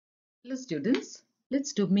Hello students,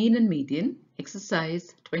 let's do mean and median,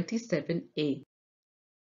 exercise 27A,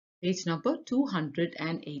 page number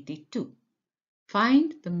 282.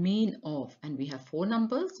 Find the mean of, and we have four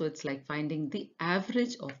numbers, so it's like finding the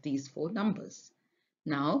average of these four numbers.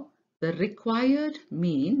 Now, the required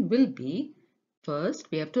mean will be, first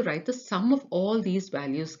we have to write the sum of all these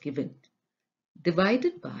values given,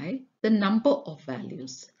 divided by the number of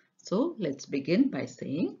values. So let's begin by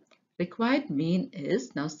saying required mean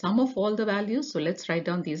is now sum of all the values. So let's write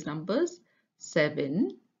down these numbers.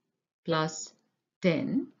 7 plus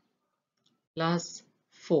 10 plus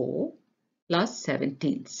 4 plus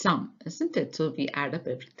 17. Sum, isn't it? So we add up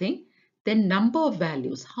everything. Then number of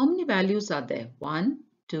values. How many values are there? 1,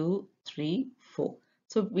 2, 3, 4.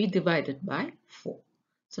 So we divide it by 4.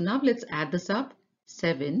 So now let's add this up.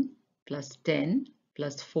 7 plus 10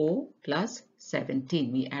 plus 4 plus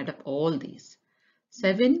 17. We add up all these.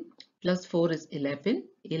 7 plus 4 is 11.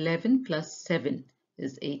 11 plus 7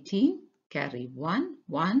 is 18. Carry 1,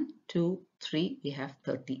 1, 2, 3. We have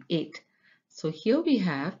 38. So here we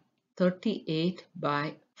have 38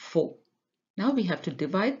 by 4. Now we have to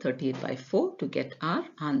divide 38 by 4 to get our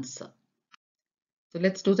answer. So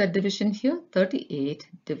let's do that division here. 38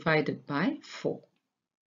 divided by 4.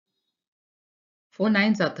 4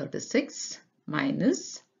 nines are 36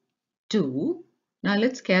 minus 2. Now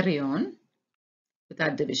let's carry on with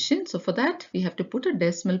our division. So for that we have to put a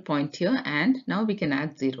decimal point here, and now we can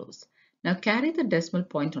add zeros. Now carry the decimal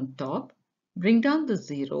point on top, bring down the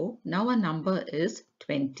 0. Now our number is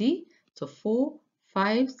 20. So 4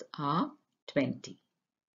 5s are 20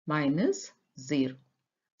 minus 0.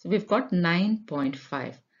 So we've got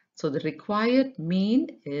 9.5. So the required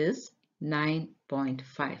mean is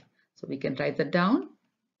 9.5. So we can write that down.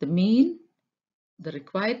 The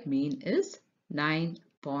required mean is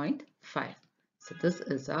 9.5. So this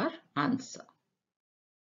is our answer.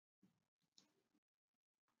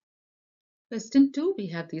 Question 2, we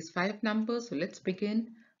have these 5 numbers. So let's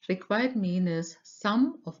begin. Required mean is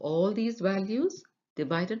sum of all these values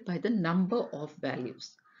divided by the number of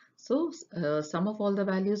values. So sum of all the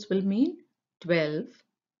values will mean 12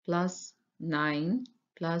 plus 9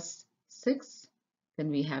 plus 6. Then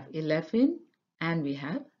we have 11 and we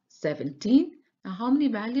have 17. Now how many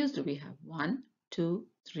values do we have? 1, 2,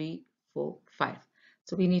 3, 4, 5.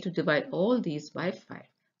 So we need to divide all these by 5.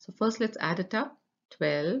 So first let's add it up.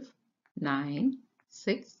 12, 9,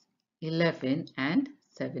 6, 11 and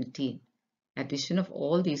 17. Addition of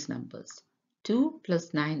all these numbers. 2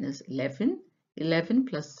 plus 9 is 11. 11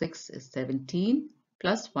 plus 6 is 17.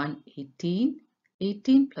 Plus 1, 18.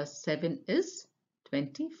 18 plus 7 is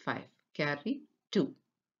 25. Carry 2.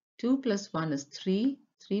 2 plus 1 is 3.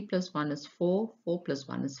 3 plus 1 is 4. 4 plus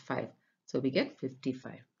 1 is 5. So we get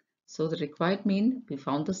 55. So the required mean, we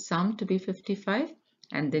found the sum to be 55.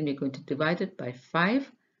 And then we're going to divide it by 5.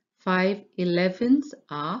 5 11s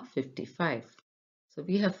are 55. So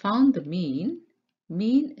we have found the mean.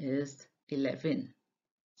 Mean is 11.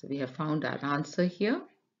 So we have found our answer here.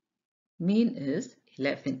 Mean is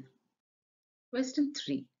 11. Question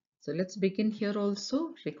 3. So let's begin here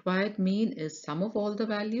also. Required mean is sum of all the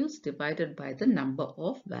values divided by the number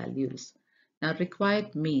of values. Now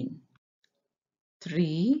required mean.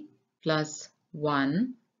 3 plus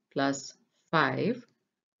 1 plus 5.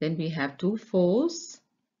 Then we have 2 4s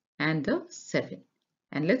and a 7.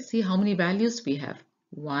 And let's see how many values we have.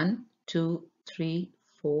 1, 2, 3,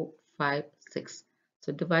 4, 5, 6.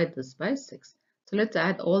 So divide this by 6. So let's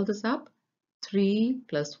add all this up. 3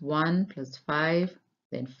 plus 1 plus 5,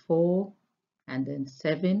 then 4, and then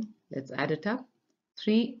 7. Let's add it up.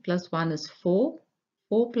 3 plus 1 is 4.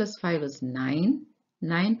 4 plus 5 is 9.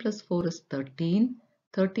 9 plus 4 is 13.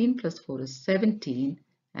 13 plus 4 is 17.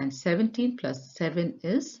 And 17 plus 7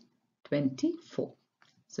 is 24.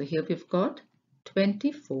 So here we've got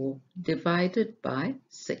 24 divided by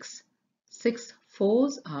 6. 6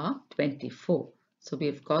 4s are 24. So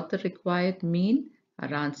we've got the required mean.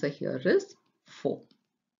 Our answer here is 4.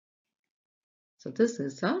 So this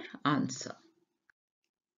is our answer.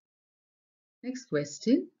 Next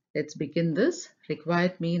question. Let's begin this.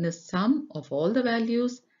 Required mean is sum of all the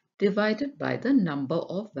values divided by the number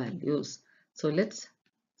of values. So let's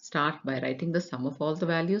start by writing the sum of all the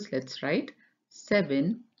values. Let's write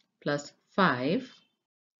 7 plus 5.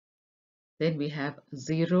 Then we have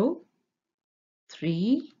 0,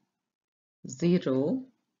 3, 0,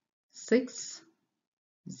 6,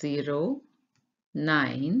 0,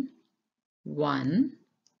 9, 1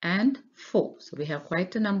 and 4. So we have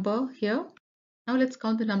quite a number here. Now let's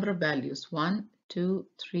count the number of values. 1, 2,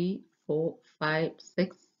 3, 4, 5,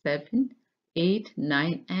 6, 7, 8,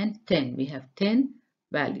 9 and 10. We have 10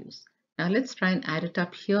 values. Now let's try and add it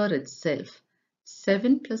up here itself.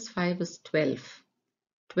 7 plus 5 is 12.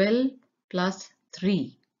 12 plus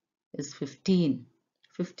 3 is 15.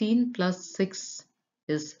 15 plus 6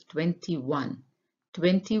 is 21.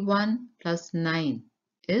 21 plus 9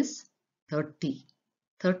 is 30.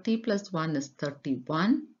 30 plus 1 is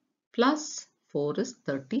 31. Plus 4 is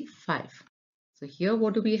 35. So here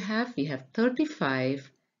what do we have? We have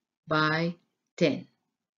 35 by 10.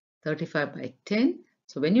 35 by 10.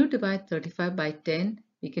 So when you divide 35 by 10,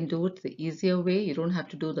 we can do it the easier way. You don't have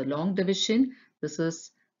to do the long division. This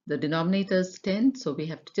is the denominator is 10. So we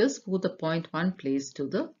have to just move the point one place to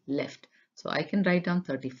the left. So I can write down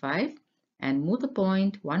 35 and move the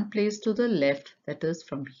point one place to the left. That is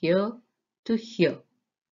from here to here.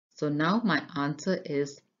 So now my answer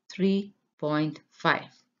is 3.5.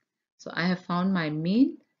 So I have found my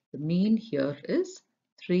mean. The mean here is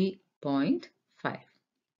 3.5.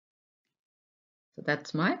 So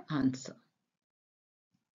that's my answer.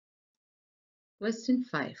 Question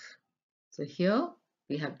 5. So here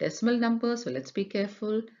we have decimal numbers. So let's be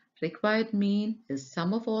careful. Required mean is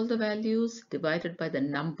sum of all the values divided by the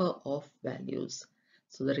number of values.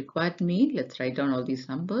 So the required mean, let's write down all these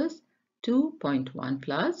numbers. 2.1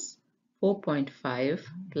 plus 4.5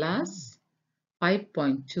 plus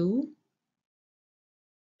 5.2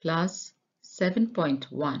 plus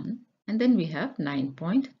 7.1, and then we have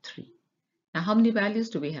 9.3. Now how many values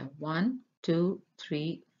do we have? 1, 2,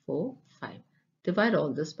 3, 4, 5. Divide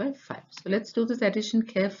all this by 5. So let's do this addition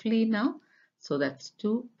carefully now. So that's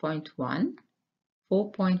 2.1,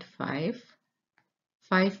 4.5,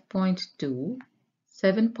 5.2,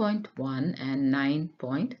 7.1 and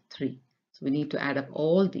 9.3. So we need to add up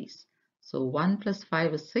all these. So 1 plus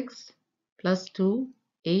 5 is 6, plus 2,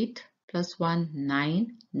 8, plus 1,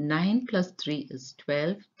 9, 9 plus 3 is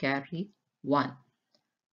 12, carry 1.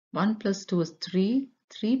 1 plus 2 is 3,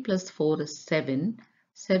 3 plus 4 is 7,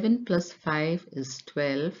 7 plus 5 is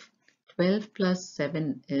 12, 12 plus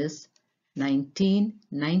 7 is 19,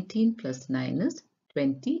 19 plus 9 is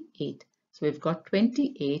 28. So we've got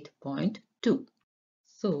 28.2.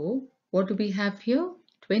 So what do we have here?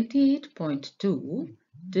 28.2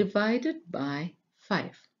 divided by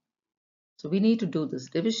 5. So we need to do this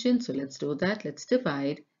division. So let's do that. Let's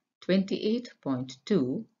divide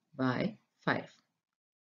 28.2 by 5.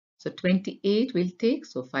 So 28 we'll take,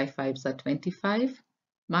 so 5 5s are 25,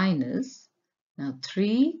 minus, now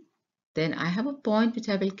 3, then I have a point which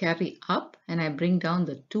I will carry up and I bring down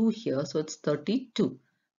the 2 here, so it's 32.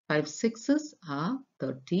 5 6s are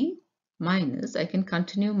 30, minus, I can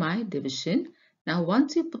continue my division. Now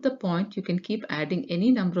once you put the point, you can keep adding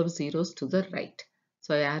any number of zeros to the right.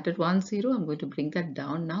 So I added 1 0, I'm going to bring that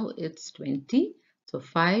down, now it's 20. So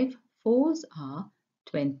 5 4s are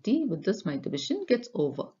 20, with this my division gets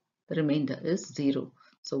over. The remainder is 0.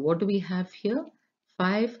 So what do we have here?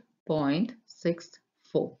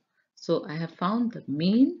 5.64. So I have found the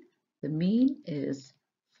mean. The mean is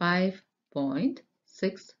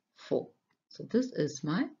 5.64. So this is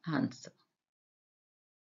my answer.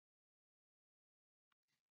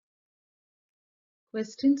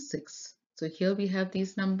 Question 6. So here we have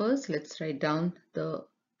these numbers. Let's write down the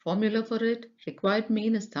formula for it. Required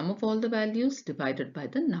mean is sum of all the values divided by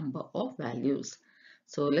the number of values.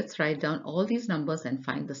 So let's write down all these numbers and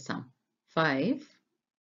find the sum. 5,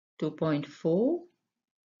 2.4,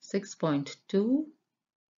 6.2,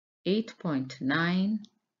 8.9,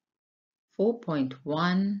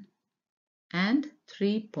 4.1 and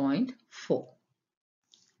 3.4.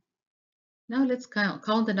 Now let's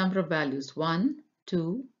count the number of values. 1,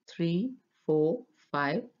 2, 3, 4,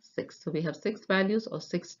 5, 6. So we have 6 values or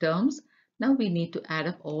 6 terms. Now we need to add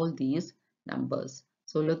up all these numbers.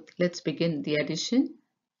 So look, let's begin the addition.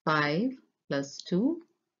 5 plus 2,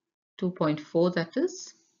 2.4 that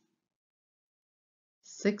is,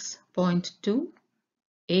 6.2,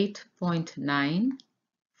 8.9,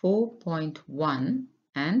 4.1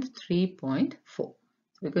 and 3.4. So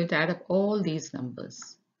we're going to add up all these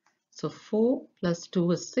numbers. So 4 plus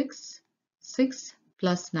 2 is 6, 6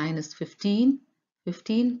 plus 9 is 15,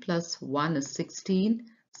 15 plus 1 is 16,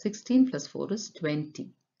 16 plus 4 is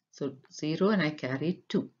 20. So 0 and I carry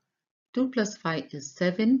 2. 2 plus 5 is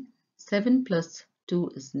 7, 7 plus 2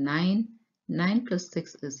 is 9, 9 plus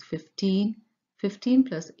 6 is 15, 15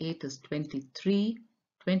 plus 8 is 23,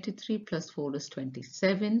 23 plus 4 is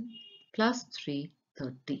 27, plus 3,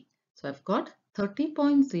 30. So I've got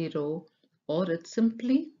 30.0, or it's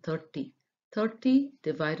simply 30. 30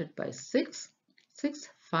 divided by 6, 6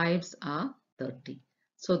 5s are 30.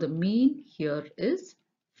 So the mean here is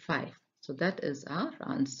 5. So that is our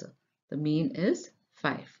answer. The mean is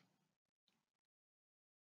 5.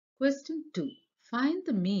 Question 2. Find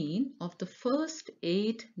the mean of the first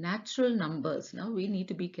 8 natural numbers. Now we need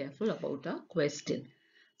to be careful about our question.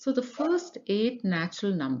 So the first 8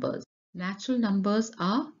 natural numbers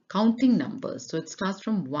are counting numbers. So it starts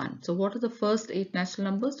from 1. So what are the first 8 natural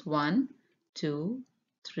numbers? 1, 2,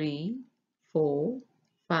 3, 4,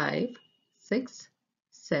 5, 6,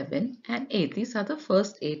 7 and 8. These are the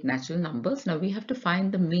first 8 natural numbers. Now we have to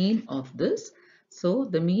find the mean of this. So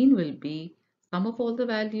the mean will be sum of all the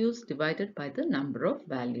values divided by the number of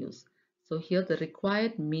values. So here the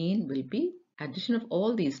required mean will be addition of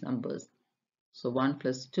all these numbers. So 1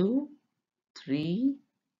 plus 2, 3,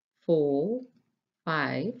 4,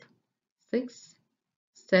 5, 6,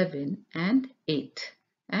 7 and 8.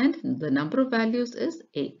 And the number of values is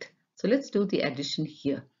 8. So let's do the addition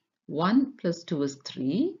here. 1 plus 2 is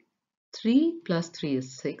 3. 3 plus 3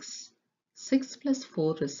 is 6. 6 plus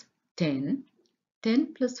 4 is 10.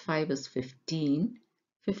 10 plus 5 is 15.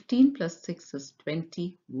 15 plus 6 is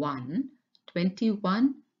 21.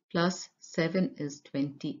 21 plus 7 is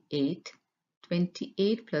 28.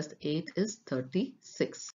 28 plus 8 is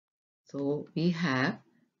 36. So we have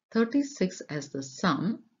 36 as the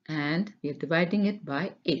sum and we are dividing it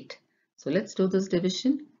by 8. So let's do this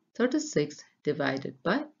division. 36 divided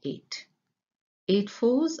by 8. 8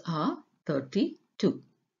 fours are 32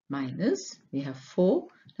 minus we have 4.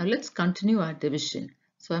 Now let's continue our division.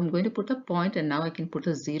 So I'm going to put a point and now I can put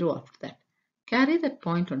a 0 after that. Carry that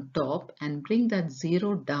point on top and bring that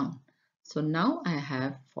 0 down. So now I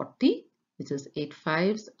have 40, which is 8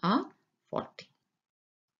 fives are 40.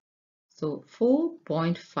 So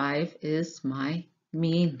 4.5 is my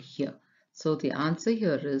mean here. So the answer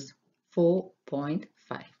here is 4.5.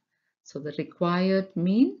 So the required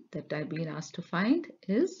mean that I've been asked to find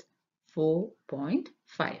is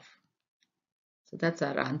 4.5. So that's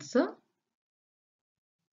our answer.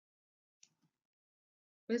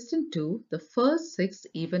 Question 2, the first 6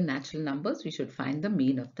 even natural numbers, we should find the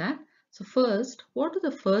mean of that. So first, what are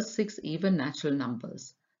the first 6 even natural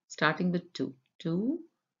numbers? Starting with 2. 2,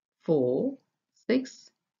 4,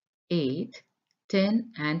 6, 8,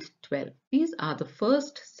 10 and 12. These are the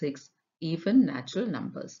first 6 even natural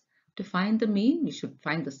numbers. To find the mean, we should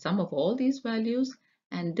find the sum of all these values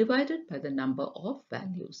and divide it by the number of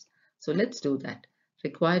values. So let's do that.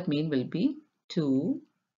 Required mean will be 2.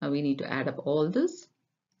 Now we need to add up all this.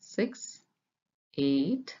 6,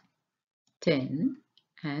 8, 10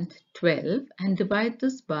 and 12 and divide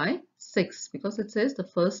this by 6 because it says the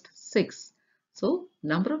first 6. So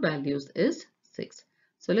number of values is 6.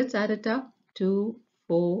 So let's add it up. 2,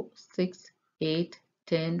 4, 6, 8,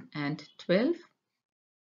 10 and 12.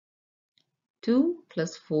 2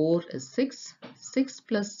 plus 4 is 6. 6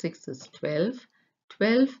 plus 6 is 12.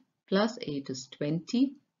 12 plus 8 is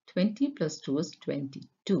 20. 20 plus 2 is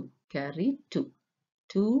 22. Carry 2.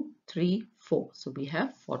 2, 3, 4. So we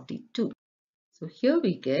have 42. So here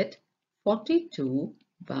we get 42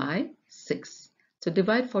 by 6. So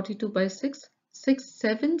divide 42 by 6. 6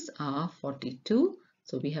 sevens are 42.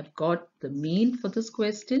 So we have got the mean for this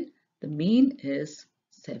question. The mean is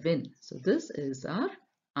 7. So this is our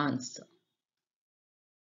answer.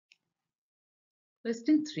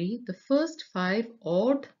 Question 3. The first 5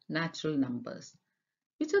 odd natural numbers.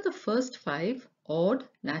 Which are the first 5 odd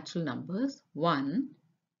natural numbers? 1,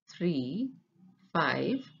 3,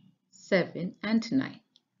 5, 7 and 9.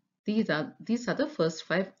 These are the first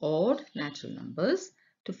 5 odd natural numbers.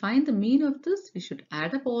 To find the mean of this, we should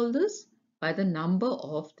add up all this by the number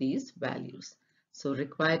of these values. So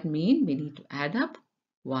required mean, we need to add up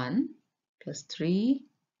 1 plus 3,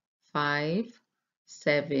 5,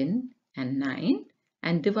 7 and 9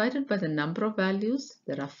 and divided by the number of values.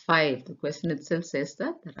 There are 5. The question itself says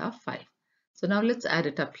that there are 5. So now let's add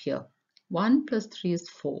it up here. 1 plus 3 is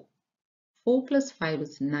 4. 4 plus 5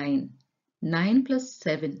 is 9. 9 plus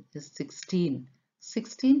 7 is 16.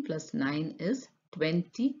 16 plus 9 is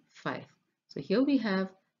 25. So here we have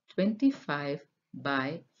 25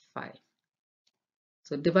 by 5.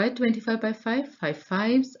 So divide 25 by 5. 5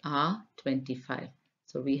 fives are 25.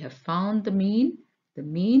 So we have found the mean. The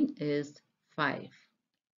mean is 5.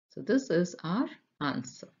 So this is our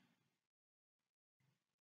answer.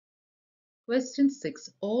 Question 6.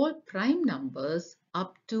 All prime numbers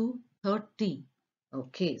up to 30.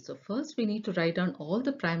 Okay, so first we need to write down all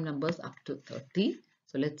the prime numbers up to 30.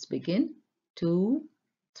 So let's begin. 2,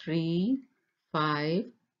 3, 5,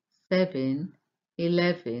 7,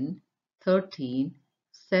 11, 13,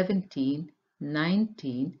 17,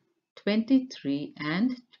 19, 23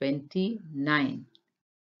 and 29.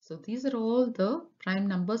 So these are all the prime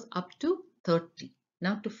numbers up to 30.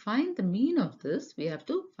 Now to find the mean of this, we have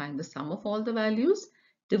to find the sum of all the values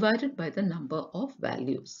divided by the number of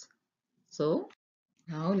values. So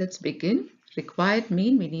Now let's begin. Required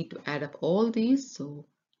mean, we need to add up all these. So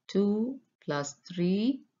 2 plus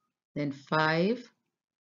 3, then 5,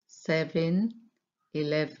 7,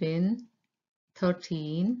 11,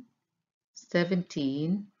 13,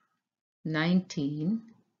 17, 19,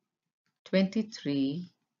 23,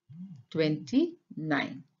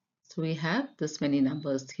 29. So we have this many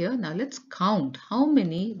numbers here. Now let's count how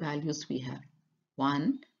many values we have.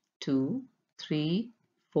 1, 2, 3,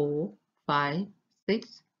 4, 5,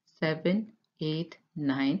 6, 7, 8,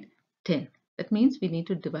 9, 10. That means we need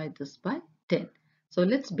to divide this by 10. So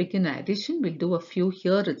let's begin addition. We'll do a few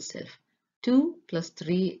here itself. 2 plus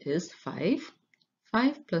 3 is 5.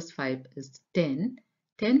 5 plus 5 is 10.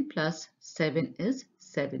 10 plus 7 is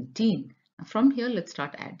 17. Now from here, let's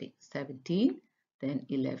start adding. 17, then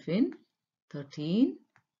 11, 13,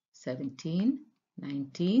 17,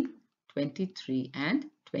 19, 23 and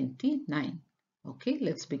 29. Okay,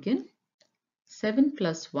 let's begin. 7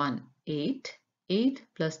 plus 1, 8. 8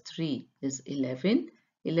 plus 3 is 11.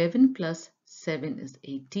 11 plus 7 is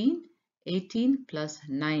 18. 18 plus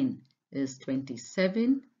 9 is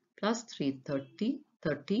 27. Plus 3, 30.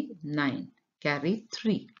 39. Carry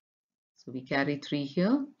 3. So we carry 3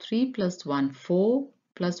 here. 3 plus 1, 4.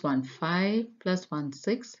 Plus 1, 5. Plus 1,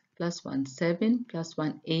 6. Plus 1, 7. Plus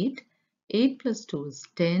 1, 8. 8 plus 2 is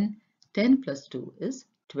 10. 10 plus 2 is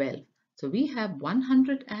 12. So we have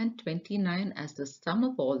 129 as the sum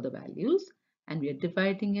of all the values and we are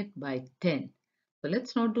dividing it by 10. So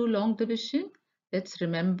let's not do long division. Let's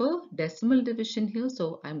remember decimal division here.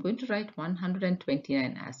 So I'm going to write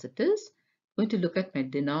 129 as it is. I'm going to look at my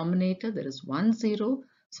denominator. There is 1 0.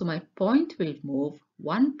 So my point will move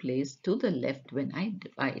one place to the left when I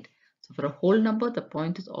divide. So for a whole number, the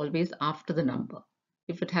point is always after the number.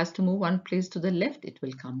 If it has to move one place to the left, it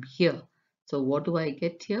will come here. So what do I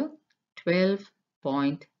get here?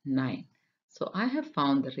 12.9. So I have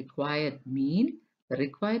found the required mean. The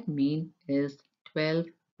required mean is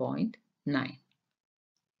 12.9.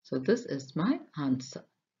 So this is my answer.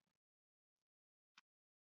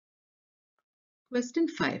 Question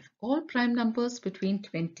 5. All prime numbers between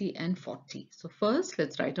 20 and 40. So first,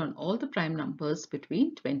 let's write down all the prime numbers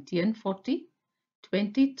between 20 and 40.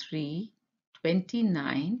 23,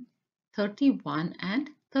 29, 31 and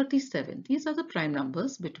 37. These are the prime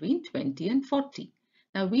numbers between 20 and 40.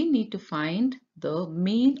 Now we need to find the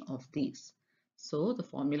mean of these. So the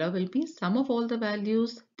formula will be sum of all the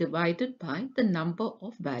values divided by the number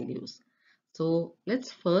of values. So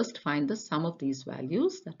let's first find the sum of these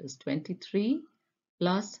values, that is 23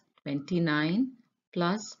 plus 29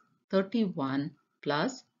 plus 31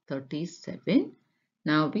 plus 37.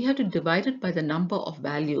 Now we have to divide it by the number of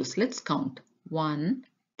values. Let's count. 1,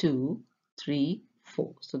 2, 3,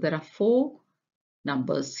 4. So there are 4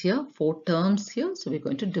 numbers here, 4 terms here. So we're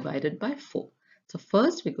going to divide it by 4. So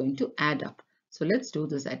first we're going to add up. So let's do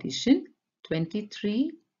this addition.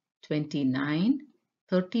 23, 29,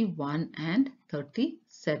 31 and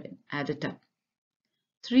 37. Add it up.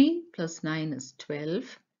 3 plus 9 is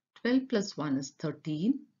 12. 12 plus 1 is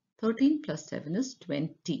 13. 13 plus 7 is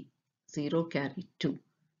 20. 0 carry 2.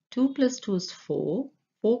 2 plus 2 is 4.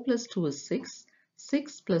 4 plus 2 is 6.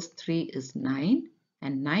 6 plus 3 is 9.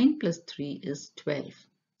 And 9 plus 3 is 12.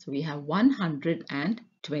 So we have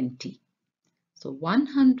 120. So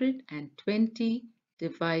 120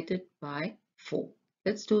 divided by 4.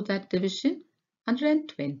 Let's do that division.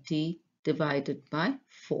 120 divided by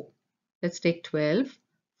 4. Let's take 12.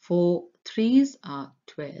 4 3's are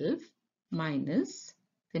 12 minus,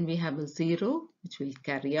 then we have a 0 which will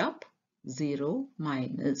carry up, 0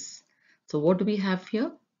 minus. So what do we have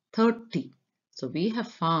here? 30. So we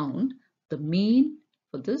have found the mean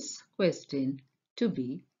for this question to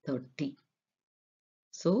be 30.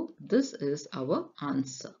 So this is our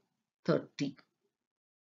answer, 30.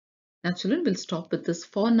 Now children, we'll stop with this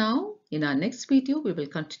for now. In our next video, we will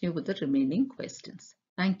continue with the remaining questions.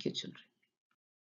 Thank you children.